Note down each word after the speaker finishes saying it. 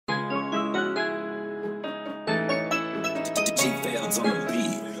Buds on the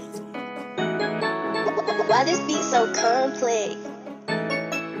beat. Why this beat so complex?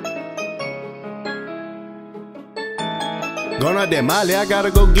 Going out that molly, I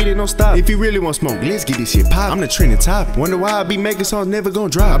gotta go get it, no stop. If you really want smoke, let's get this shit pop. I'm the trending top. Wonder why I be making songs never gon'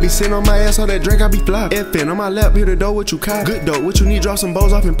 drop. I be sitting on my ass, all that drink, I be flop. FN on my lap, here the dough, what you cop. Good dope, what you need, drop some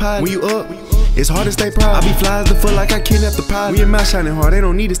bows off in pie. When you up, it's hard to stay proud. I be fly as the foot like I kidnapped the pot. We in my shining hard, they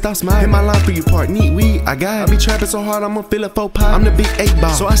don't need to stop smiling. Hit my line for you part, neat weed, I got it. I be trapping so hard, I'ma fill it 4 pot. I'm the big 8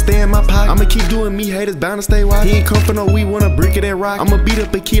 ball, so I stay in my pocket. I'ma keep doing me, haters bound to stay wide. He ain't come for no weed, wanna brick of that rock. I'ma beat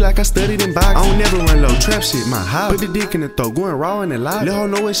up a key like I studied in box. I don't never run low, trap shit, my hobby. Put the dick in the throat, going raw in the live. Let her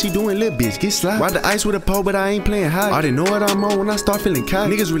know what she doing, little bitch, get slapped. Ride the ice with a pole, but I ain't playing high. I already know what I'm on when I start feeling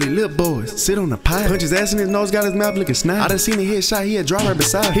cocky. Niggas really lip boys, sit on the pie. Punch his ass in his nose, got his mouth looking snide. I done seen a headshot, he a drop right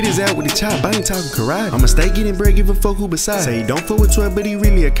beside. Hit his ass with the chop, I ain't talking karate. I'ma stay getting bread, give a fuck who beside. Say he don't fuck with 12, but he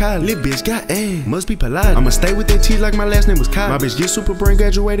really a college. Little bitch got ass, must be polite. I'ma stay with that cheese like my last name was Kyle. My bitch get super brain,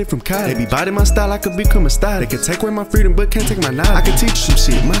 graduated from college. They be biting my style, I could become a style. They can take away my freedom, but can't take my knowledge. I can teach you some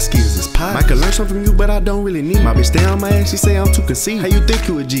shit, my skills is pie. I can learn something from you, but I don't really need. My bitch stay on my ass, she say I'm too conceited. How you think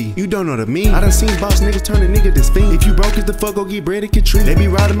you a G? You don't know the mean. I done seen boss niggas turn a nigga this fiend. If you broke as the fuck, go get bread and Katrina. They be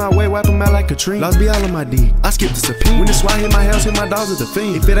riding my way, wipe them out like Katrina. Lost be all on my D, I skip the subpoena. When the SWAT hit my house, hit my dogs at the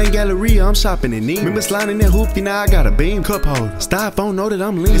fiend. If it ain't Galleria, I'm shopping in Neiman. Remember sliding that hoopty, now I got a beam. Cup holder, styrofoam, know that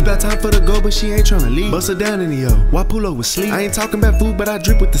I'm lean. It's about time for the go, but she ain't tryna leave. Bust her down in the yo, why pull up with sleep? I ain't talking about food, but I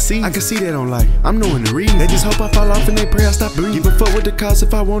drip with the seeds. I can see that on life, I'm knowing the read. They just hope I fall off and they pray I stop breathing. Give a fuck with the cost,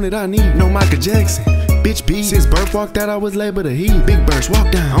 if I want it, I need. No Michael Jackson, bitch B. Since birth walked out, I was labeled a he. Big burst,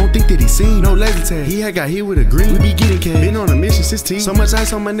 walk down, I don't think that he seen. No laser tag, he had got hit with a green. We be getting cash, been on a mission since teen. So much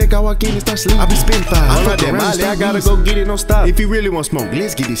ice on my neck, I walk in and start sleep. I be spitting fire, I fuck that molly, I gotta go get it, no stop. If you really want smoke,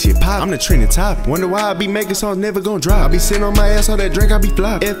 let's get this shit pop. I'm the trending top. Wonder why I be making songs never gon' drop. I be sitting on my ass, all that drink, I be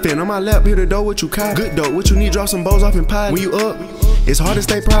flop. FN on my lap, here the dough, what you cop. Good dope, what you need, drop some bows off in pie. When you up, it's hard to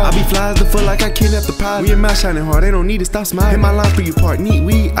stay proud. I be fly as the foot like I kidnapped the pot. We in my shining hard, they don't need to stop smiling. Hit my line for you part, neat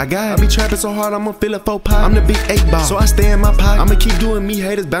weed, I got it. I be trapping so hard, I'ma fill it 4 pot. I'm the big 8 ball, so I stay in my pocket. I'ma keep doing me,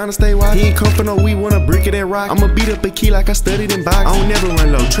 haters bound to stay wide. He ain't come for no weed, wanna brick of that rock. I'ma beat up a key like I studied in box. I don't never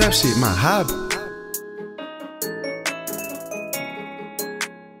run low, trap shit, my hobby.